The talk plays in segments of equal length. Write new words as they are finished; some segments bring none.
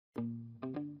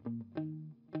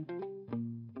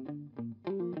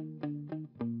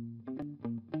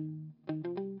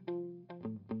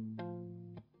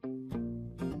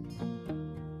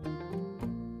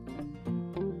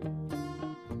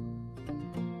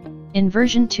In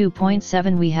version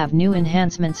 2.7 we have new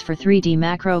enhancements for 3D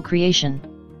macro creation.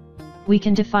 We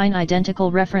can define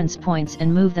identical reference points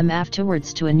and move them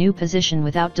afterwards to a new position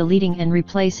without deleting and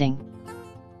replacing.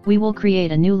 We will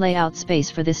create a new layout space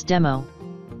for this demo.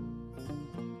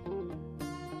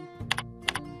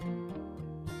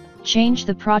 Change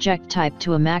the project type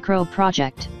to a macro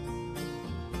project.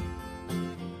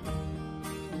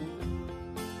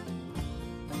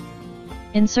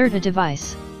 Insert a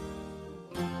device.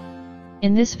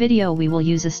 In this video we will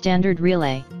use a standard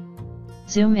relay.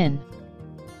 Zoom in.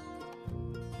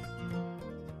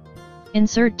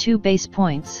 Insert 2 base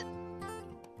points.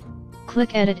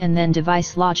 Click Edit and then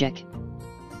Device Logic.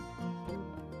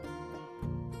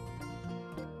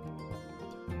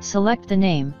 Select the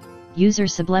name, User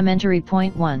Supplementary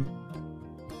Point 1.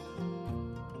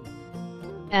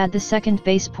 Add the second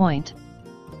base point.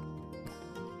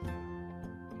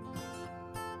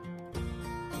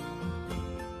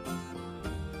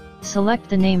 Select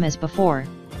the name as before,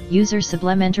 User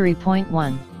Supplementary Point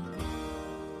 1.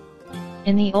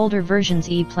 In the older versions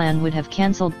EPLAN would have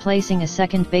cancelled placing a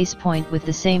second base point with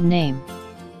the same name.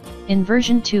 In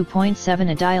version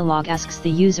 2.7 a dialog asks the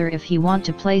user if he want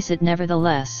to place it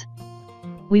nevertheless.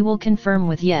 We will confirm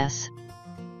with yes.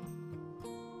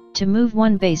 To move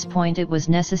one base point it was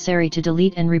necessary to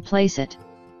delete and replace it.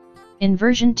 In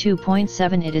version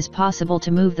 2.7 it is possible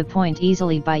to move the point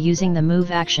easily by using the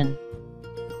move action.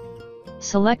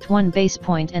 Select one base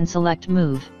point and select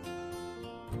move.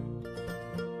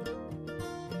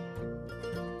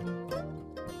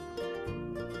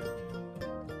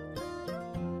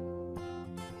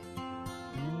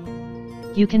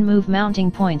 You can move mounting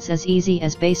points as easy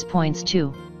as base points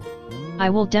too.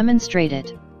 I will demonstrate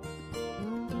it.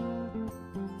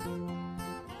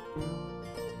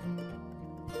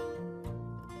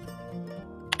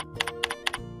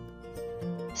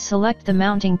 Select the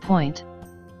mounting point.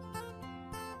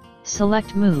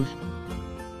 Select Move.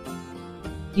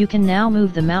 You can now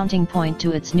move the mounting point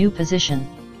to its new position.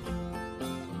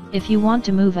 If you want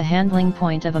to move a handling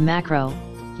point of a macro,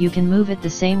 you can move it the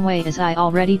same way as I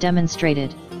already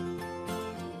demonstrated.